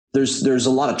there's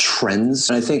a lot of trends.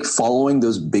 And I think following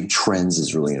those big trends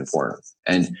is really important.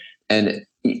 And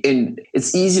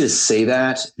it's easy to say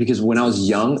that because when I was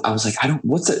young, I was like, I don't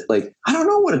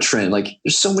know what a trend, like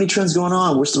there's so many trends going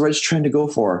on. What's the right trend to go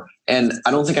for? And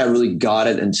I don't think I really got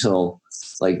it until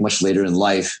like much later in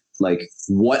life, like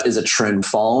what is a trend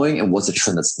following and what's a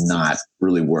trend that's not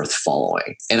really worth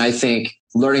following. And I think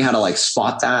learning how to like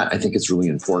spot that, I think it's really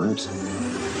important.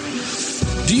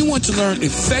 Do you want to learn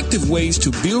effective ways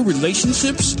to build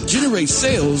relationships, generate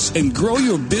sales, and grow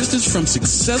your business from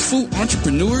successful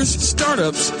entrepreneurs,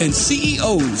 startups, and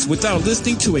CEOs without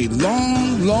listening to a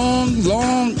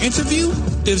long interview?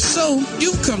 If so,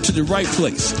 you've come to the right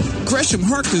place. Gresham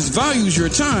Harkless values your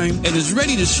time and is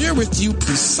ready to share with you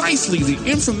precisely the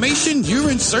information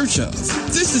you're in search of.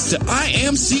 This is the I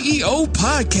Am CEO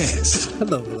podcast.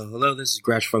 Hello. This is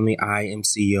Gresh from the I Am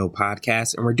CEO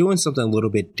podcast, and we're doing something a little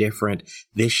bit different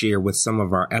this year with some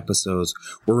of our episodes.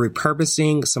 We're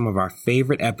repurposing some of our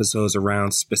favorite episodes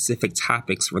around specific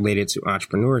topics related to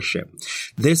entrepreneurship.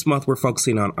 This month, we're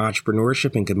focusing on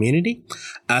entrepreneurship and community,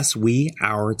 us, we,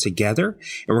 our, together.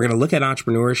 And we're going to look at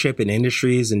entrepreneurship and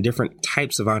industries and different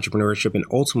types of entrepreneurship and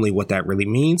ultimately what that really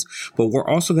means. But we're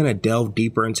also going to delve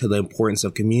deeper into the importance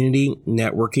of community,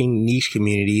 networking, niche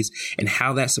communities, and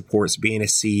how that supports being a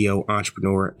CEO,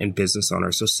 entrepreneur, and business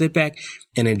owner. So sit back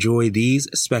and enjoy these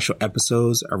special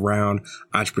episodes around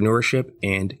entrepreneurship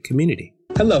and community.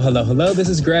 Hello. This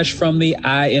is Gresh from the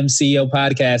I Am CEO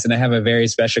podcast, and I have a very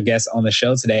special guest on the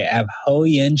show today. I have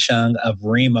Ho-Yen Chung of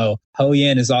Remo.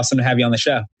 Ho-Yen, it's awesome to have you on the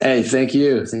show. Hey, thank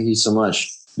you. Thank you so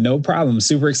much. No problem.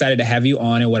 Super excited to have you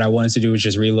on. And what I wanted to do is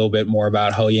just read a little bit more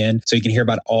about Ho-Yen so you can hear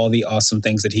about all the awesome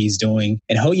things that he's doing.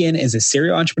 And Ho-Yen is a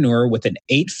serial entrepreneur with an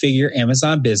 8-figure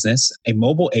Amazon business, a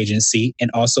mobile agency, and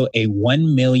also a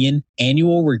 1 million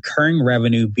annual recurring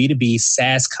revenue B2B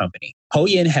SaaS company.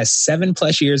 Ho-Yen has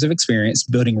 7+ years of experience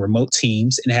building remote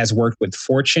teams and has worked with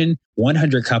Fortune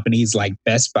 100 companies like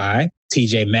Best Buy,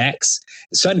 TJ Maxx,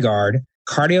 SunGard,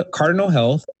 Cardinal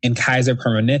Health, and Kaiser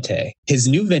Permanente. His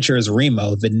new venture is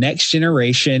Remo, the next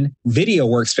generation video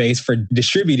workspace for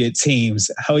distributed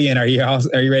teams. Ho-Yen, are you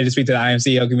ready to speak to the I Am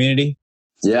CEO community?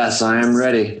 Yes, I am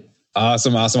ready.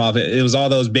 Awesome. It was all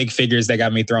those big figures that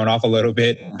got me thrown off a little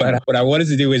bit. But what I wanted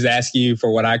to do is ask you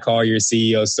for what I call your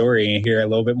CEO story and hear a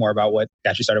little bit more about what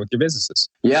got you started with your businesses.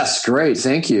 Yes, great.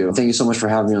 Thank you. Thank you so much for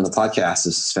having me on the podcast.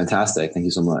 This is fantastic. Thank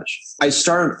you so much. I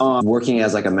started working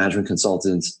as like a management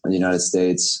consultant in the United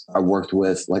States. I worked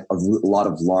with like a lot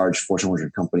of large Fortune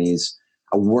 100 companies.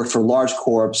 I worked for large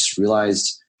corps,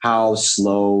 realized how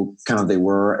slow kind of they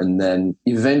were, and then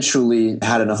eventually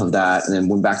had enough of that and then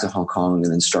went back to Hong Kong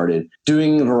and then started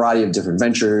doing a variety of different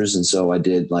ventures. And so I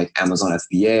did like Amazon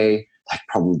FBA, like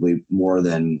probably more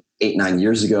than 8-9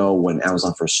 years ago when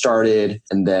Amazon first started,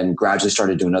 and then gradually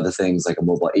started doing other things like a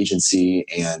mobile agency.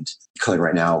 And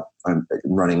right now I'm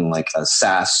running like a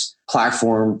SaaS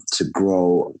platform to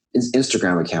grow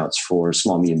Instagram accounts for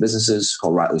small, medium businesses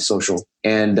called Rightly Social.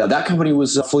 And that company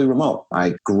was fully remote.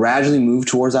 I gradually moved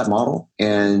towards that model.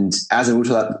 And as I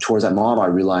moved towards that model, I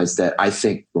realized that I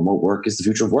think remote work is the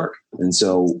future of work. And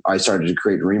so I started to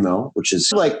create Remo, which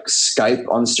is like Skype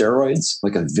on steroids,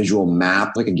 like a visual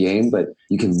map, like a game, but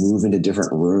you can move into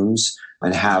different rooms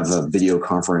and have a video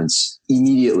conference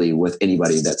immediately with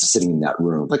anybody that's sitting in that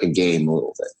room, like a game a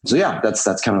little bit. So yeah, that's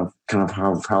kind of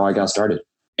how I got started.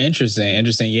 Interesting.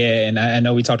 Yeah. And I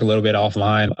know we talked a little bit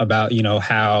offline about,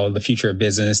 how the future of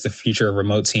business, the future of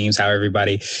remote teams, how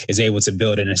everybody is able to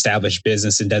build an established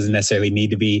business and doesn't necessarily need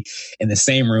to be in the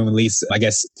same room, at least, I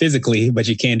guess, physically, but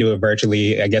you can do it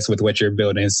virtually, I guess, with what you're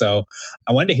building. So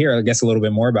I wanted to hear, I guess, a little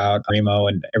bit more about Remo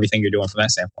and everything you're doing from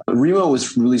that standpoint. Remo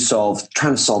was really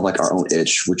trying to solve like our own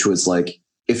itch, which was like,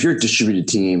 if you're a distributed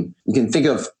team, you can think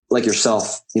of like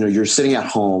yourself, you're sitting at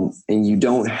home and you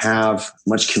don't have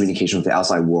much communication with the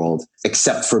outside world,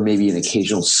 except for maybe an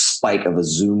occasional spike of a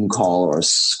Zoom call or a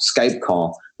Skype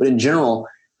call. But in general,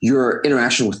 your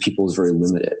interaction with people is very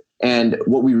limited. And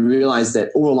what we realized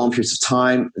that over long periods of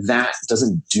time, that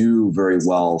doesn't do very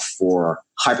well for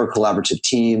hyper collaborative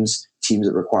teams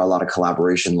that require a lot of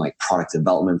collaboration, like product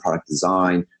development, product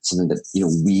design, something that,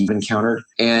 we've encountered.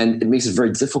 And it makes it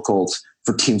very difficult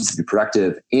for teams to be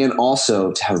productive and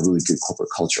also to have a really good corporate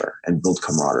culture and build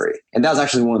camaraderie. And that was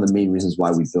actually one of the main reasons why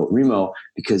we built Remo,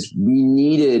 because we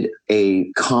needed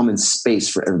a common space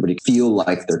for everybody to feel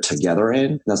like they're together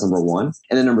in. That's number one.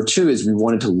 And then number two is we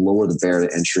wanted to lower the barrier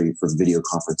to entry for video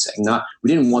conferencing. We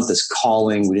didn't want this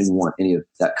calling. We didn't want any of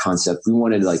that concept. We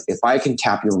wanted if I can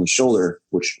tap you on the shoulder,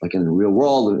 which like in the real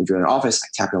world, if you're in an office, I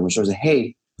tap you on the shoulder and say,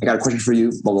 hey, I got a question for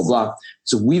you, blah, blah, blah.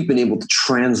 So we've been able to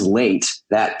translate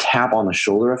that tap on the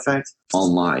shoulder effect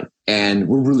online. And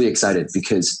we're really excited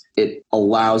because it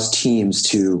allows teams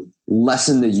to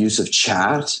lessen the use of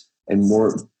chat and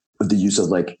more of the use of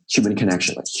like human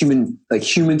connection, like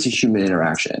human to human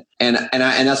interaction. And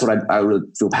that's what I really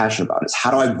feel passionate about is how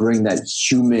do I bring that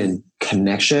human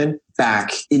connection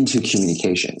back into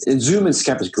communication? And Zoom and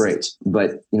Skype is great,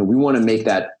 but we want to make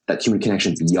that human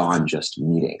connection beyond just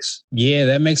meetings. Yeah,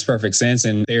 that makes perfect sense.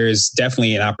 And there's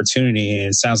definitely an opportunity. And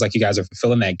it sounds like you guys are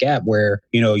fulfilling that gap where,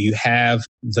 you have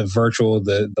the virtual,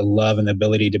 the love and the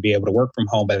ability to be able to work from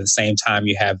home, but at the same time,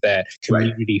 you have that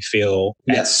community feel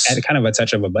at kind of a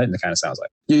touch of a button, it kind of sounds like.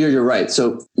 You're right.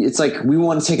 So it's like we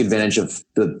want to take advantage of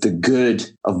the good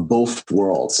of both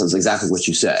worlds. So it's exactly what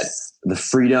you said. The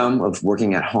freedom of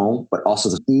working at home, but also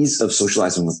the ease of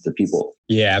socializing with the people.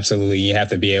 Yeah, absolutely. You have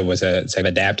to be able to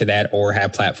adapt to that or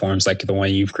have platforms like the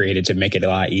one you've created to make it a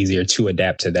lot easier to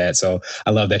adapt to that. So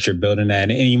I love that you're building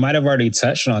that. And you might have already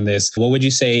touched on this. What would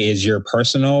you say is your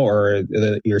personal or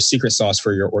your secret sauce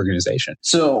for your organization?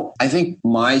 So I think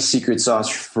my secret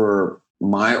sauce for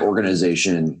my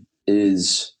organization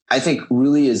is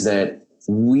that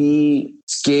we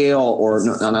scale or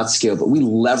not scale, but we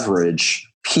leverage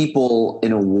people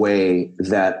in a way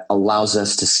that allows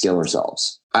us to scale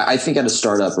ourselves. I think at a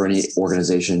startup or any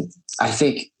organization, I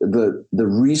think the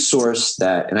resource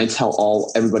that, and I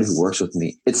tell everybody who works with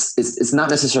me, it's not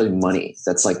necessarily money.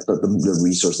 That's like the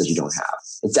resource that you don't have.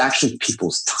 It's actually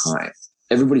people's time,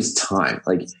 everybody's time.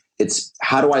 Like it's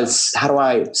how do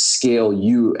I scale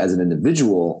you as an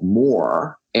individual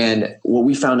more? And what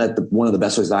we found one of the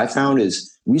best ways that I found is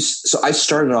so I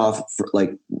started off for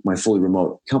like my fully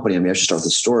remote company. I mean, I should start with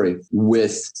the story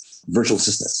with virtual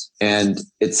assistants. And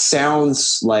it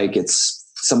sounds like it's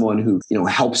someone who,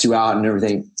 helps you out and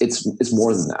everything. It's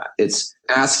more than that. It's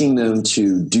asking them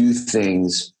to do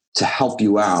things to help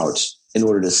you out in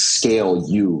order to scale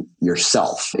you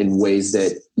yourself in ways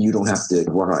that you don't have to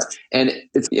work on it. And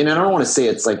I don't want to say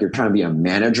it's like you're trying to be a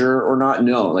manager or not.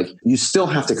 No, like you still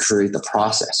have to create the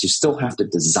process. You still have to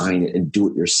design it and do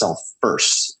it yourself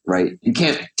first, right? You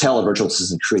can't tell a virtual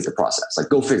assistant to create the process. Like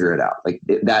go figure it out. Like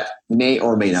that may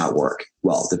or may not work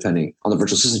well, depending on the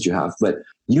virtual assistant you have, but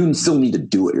you still need to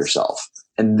do it yourself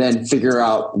and then figure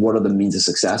out what are the means of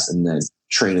success and then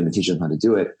train them and teach them how to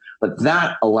do it. But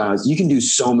that allows, you can do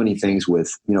so many things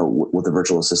with a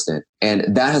virtual assistant. And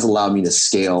that has allowed me to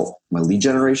scale my lead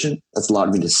generation. That's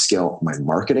allowed me to scale my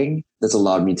marketing. That's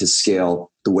allowed me to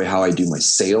scale the way how I do my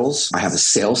sales. I have a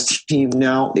sales team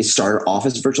now. They started off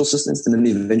as virtual assistants and then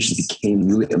they eventually became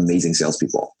really amazing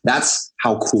salespeople. That's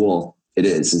how cool it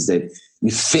is that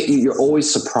you're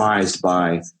always surprised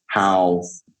by how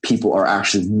people are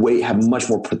actually have much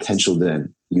more potential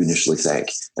than you initially think.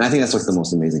 And I think that's like the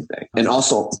most amazing thing. And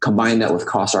also combine that with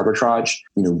cost arbitrage,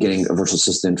 getting a virtual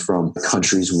assistant from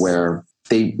countries where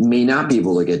they may not be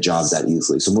able to get jobs that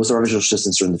easily. So most of our virtual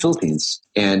assistants are in the Philippines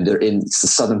and they're in the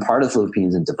southern part of the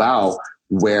Philippines in Davao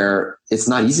where it's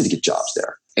not easy to get jobs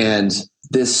there. And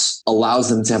this allows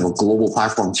them to have a global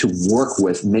platform to work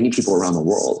with many people around the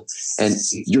world. And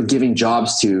you're giving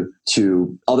jobs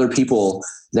to other people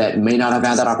that may not have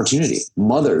had that opportunity.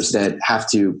 Mothers that have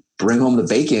to bring home the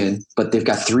bacon, but they've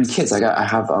got 3 kids.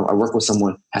 I work with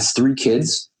someone has 3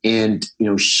 kids and,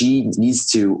 she needs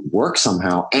to work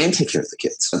somehow and take care of the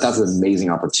kids. But that's an amazing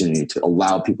opportunity to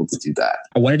allow people to do that.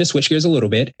 I wanted to switch gears a little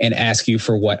bit and ask you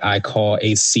for what I call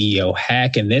a CEO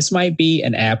hack. And this might be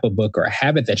an app, a book, or a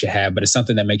habit that you have, but it's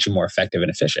something that makes you more effective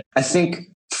and efficient. I think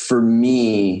for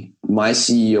me, my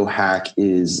CEO hack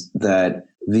is that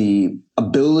the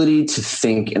ability to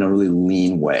think in a really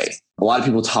lean way. A lot of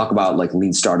people talk about like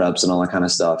lean startups and all that kind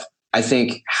of stuff. I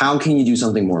think, how can you do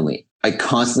something more lean? I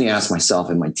constantly ask myself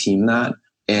and my team that.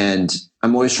 And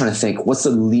I'm always trying to think, what's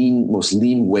the most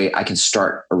lean way I can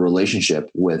start a relationship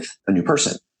with a new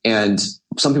person? And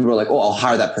some people are like, I'll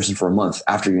hire that person for a month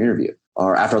after your interview.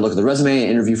 Or after I look at the resume,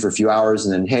 interview for a few hours,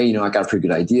 and then, hey, I got a pretty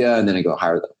good idea. And then I go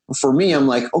hire them. For me, I'm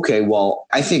like, okay, well,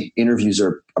 I think interviews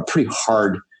are a pretty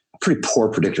poor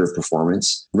predictor of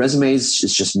performance. Resumes, it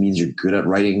just means you're good at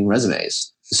writing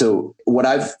resumes. So what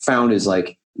I've found is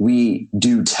like, we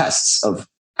do tests of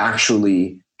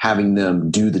actually having them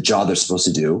do the job they're supposed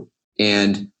to do.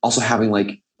 And also having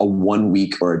like a 1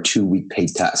 week or a 2 week paid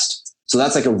test. So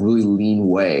that's like a really lean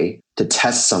way to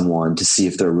test someone to see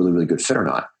if they're a really, really good fit or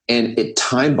not. And it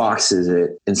time boxes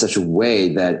it in such a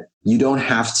way that you don't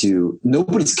have to,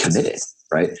 nobody's committed,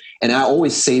 right? And I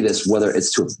always say this, whether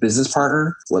it's to a business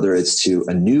partner, whether it's to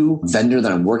a new vendor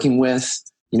that I'm working with,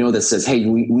 that says, hey,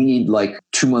 we need like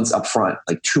 2 months upfront,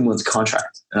 like 2 months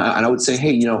contract. And I would say,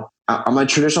 hey, I'm a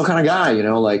traditional kind of guy,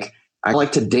 like I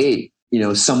like to date,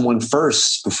 someone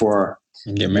first before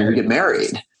we get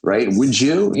married. Right? Would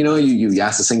you, you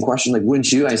ask the same question, like,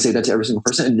 wouldn't you? I say that to every single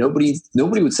person, and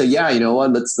nobody would say, yeah, you know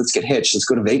what? Let's get hitched. Let's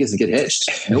go to Vegas and get hitched.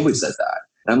 Nobody says that.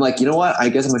 And I'm like, you know what? I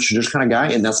guess I'm a traditional kind of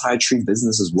guy, and that's how I treat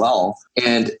business as well.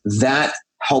 And that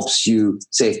helps you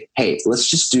say, hey, let's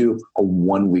just do a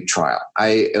 1-week trial.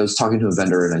 I was talking to a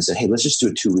vendor and I said, hey, let's just do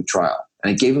a 2-week trial.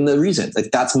 And I gave him the reason. Like,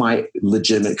 that's my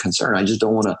legitimate concern. I just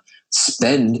don't want to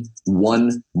spend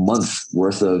 1 month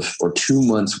worth of, or 2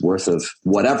 months worth of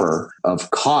whatever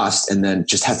of cost, and then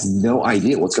just have no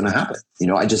idea what's going to happen.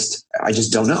 I just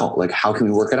don't know. Like, how can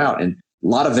we work it out? And a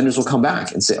lot of vendors will come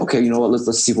back and say, okay, you know what,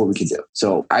 let's see what we can do.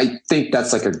 So I think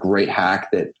that's like a great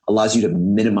hack that allows you to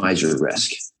minimize your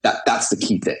risk. That's the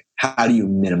key thing. How do you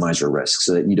minimize your risk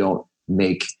so that you don't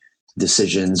make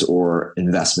decisions or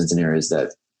investments in areas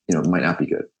that, might not be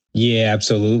good? Yeah,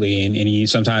 absolutely. And you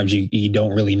sometimes you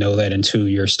don't really know that until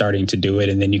you're starting to do it.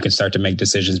 And then you can start to make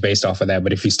decisions based off of that.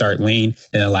 But if you start lean,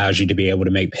 it allows you to be able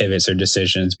to make pivots or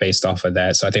decisions based off of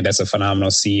that. So I think that's a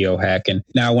phenomenal CEO hack. And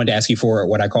now I wanted to ask you for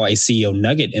what I call a CEO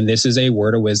nugget. And this is a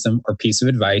word of wisdom or piece of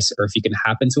advice, or if you can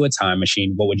hop into a time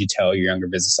machine, what would you tell your younger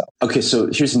business self? Okay, so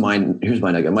here's my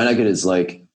nugget. My nugget is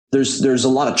like, there's a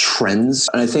lot of trends.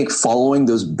 And I think following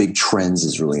those big trends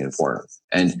is really important.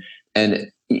 And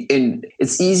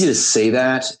it's easy to say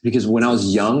that because when I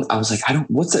was young, I was like, I don't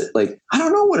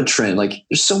know what a trend, like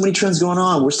there's so many trends going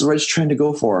on. What's the right trend to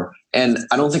go for? And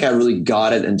I don't think I really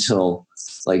got it until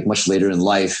like much later in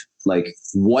life. Like,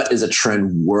 what is a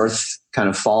trend worth kind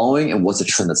of following and what's a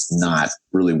trend that's not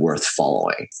really worth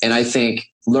following? And I think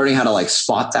learning how to like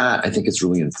spot that, I think it's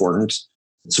really important.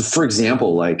 So for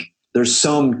example, like, there's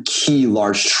some key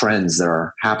large trends that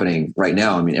are happening right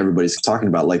now. I mean, everybody's talking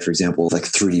about, like, for example, like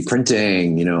 3D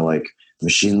printing, like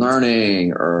machine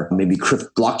learning, or maybe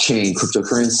blockchain,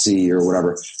 cryptocurrency, or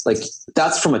whatever. Like,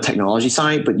 that's from a technology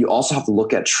side, but you also have to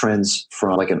look at trends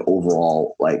from like an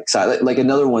overall like side. Like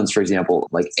another one's, for example,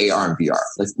 like AR and VR.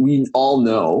 Like, we all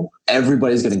know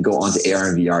everybody's going to go onto AR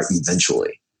and VR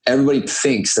eventually. Everybody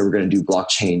thinks that we're going to do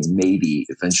blockchain maybe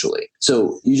eventually.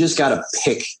 So you just got to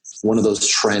pick one of those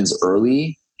trends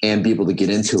early and be able to get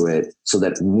into it so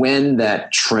that when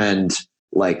that trend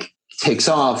like takes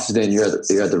off, then you're at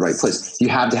the right place. You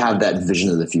have to have that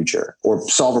vision of the future, or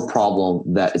solve a problem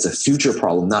that is a future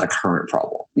problem, not a current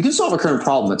problem. You can solve a current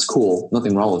problem. That's cool.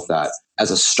 Nothing wrong with that as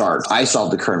a start. I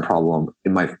solved the current problem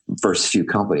in my first few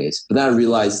companies, but then I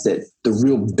realized that the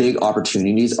real big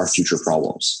opportunities are future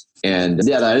problems. And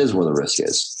yeah, that is where the risk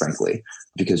is, frankly,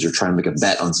 because you're trying to make a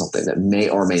bet on something that may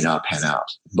or may not pan out.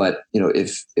 But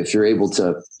if you're able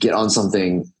to get on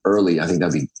something early, I think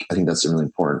that's really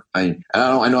important. I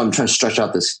know I'm trying to stretch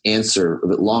out this answer a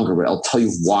bit longer, but I'll tell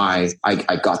you why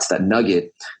I got to that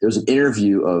nugget. There was an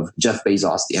interview of Jeff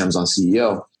Bezos, the Amazon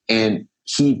CEO, and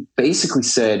he basically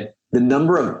said the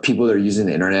number of people that are using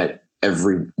the internet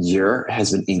every year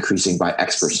has been increasing by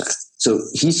X%. So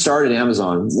he started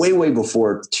Amazon way, way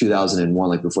before 2001,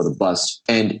 like before the bust,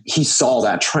 and he saw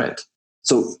that trend.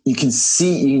 So you can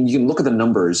see, you can look at the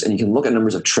numbers, and you can look at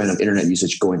numbers of trend of internet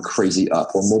usage going crazy up,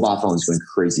 or mobile phones going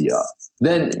crazy up.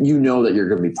 Then you know that you're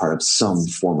going to be part of some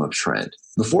form of trend.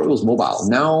 Before it was mobile.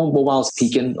 Now mobile is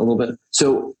peaking a little bit.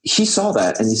 So he saw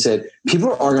that and he said,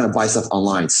 people are going to buy stuff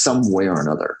online some way or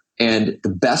another. And the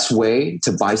best way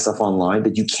to buy stuff online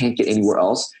that you can't get anywhere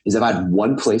else is if I had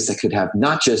one place that could have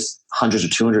not just hundreds or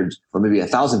 200 or maybe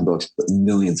 1,000 books, but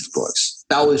millions of books.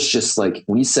 That was just like,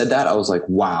 when he said that, I was like,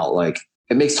 wow, like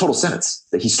it makes total sense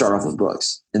that he started off with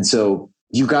books. And so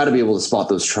you got to be able to spot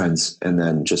those trends and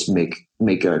then just make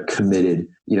a committed,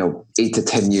 8 to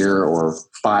 10 year or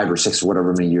 5 or 6 or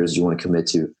whatever many years you want to commit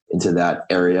to into that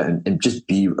area and just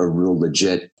be a real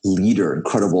legit leader,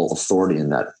 incredible authority in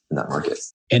that market.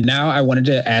 And now I wanted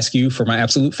to ask you for my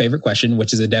absolute favorite question,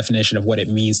 which is a definition of what it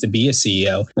means to be a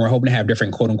CEO. And we're hoping to have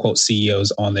different quote unquote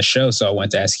CEOs on the show. So I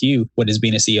wanted to ask you, what does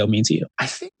being a CEO mean to you? I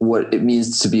think what it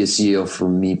means to be a CEO for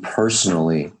me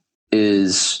personally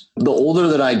is the older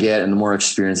that I get and the more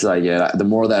experience that I get, the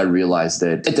more that I realize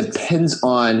that it depends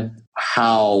on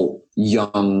how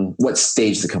young, what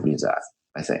stage the company is at,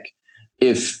 I think.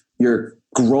 If you're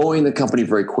growing the company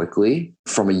very quickly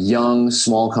from a young,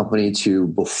 small company to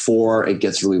before it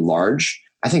gets really large,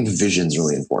 I think vision is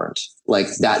really important. Like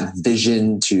that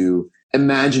vision to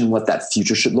imagine what that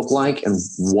future should look like and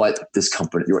what this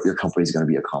company, your company is going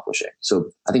to be accomplishing.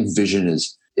 So I think vision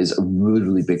is a really,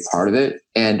 really big part of it.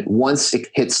 And once it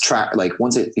hits track, like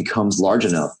once it becomes large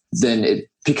enough, then it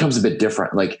becomes a bit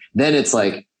different. Like then it's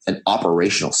like an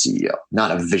operational CEO,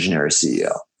 not a visionary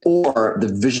CEO. Or the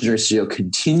visionary CEO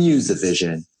continues the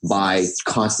vision by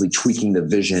constantly tweaking the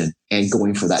vision and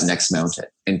going for that next mountain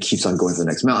and keeps on going for the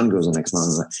next mountain, goes to the next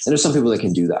mountain. And there's some people that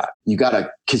can do that. You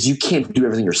gotta, cause you can't do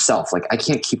everything yourself. Like I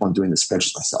can't keep on doing the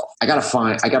spreadsheets myself. I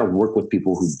gotta work with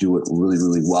people who do it really,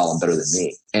 really well and better than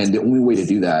me. And the only way to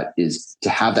do that is to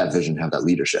have that vision, have that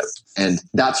leadership. And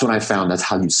that's when I found that's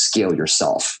how you scale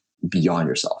yourself beyond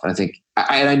yourself. And I think,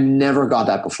 I never got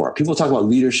that before. People talk about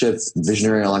leadership,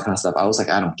 visionary, and all that kind of stuff. I was like,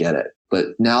 I don't get it. But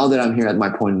now that I'm here at my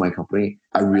point in my company,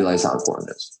 I realize how important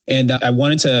it is. And I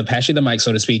wanted to pass you the mic,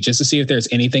 so to speak, just to see if there's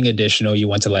anything additional you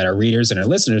want to let our readers and our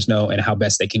listeners know and how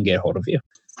best they can get a hold of you.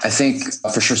 I think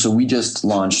for sure. So we just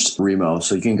launched Remo.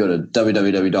 So you can go to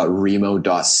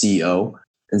www.remo.co.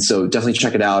 And so definitely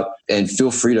check it out and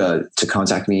feel free to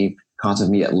contact me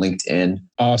at LinkedIn.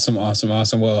 Awesome.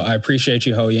 Well, I appreciate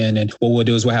you, Ho Yin. And what we'll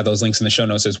do is we'll have those links in the show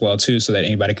notes as well, too, so that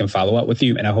anybody can follow up with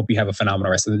you. And I hope you have a phenomenal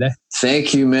rest of the day.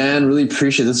 Thank you, man. Really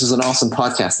appreciate it. This is an awesome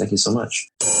podcast. Thank you so much.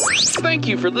 Thank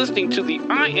you for listening to the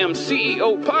I Am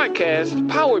CEO podcast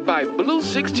powered by Blue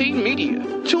 16 Media.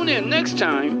 Tune in next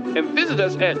time and visit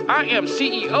us at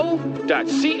imceo.co.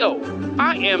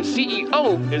 I Am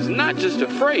CEO is not just a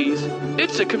phrase,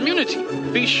 it's a community.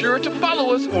 Be sure to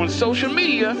follow us on social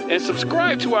media and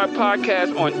subscribe to our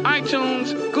podcast on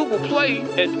iTunes, Google Play,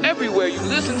 and everywhere you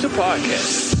listen to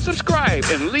podcasts. Subscribe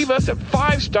and leave us a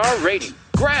 5-star rating.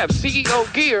 Grab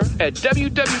CEO Gear at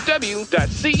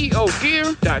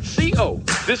www.ceogear.co.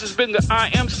 This has been the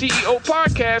I Am CEO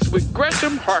podcast with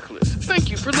Gresham Harkless. Thank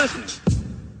you for listening.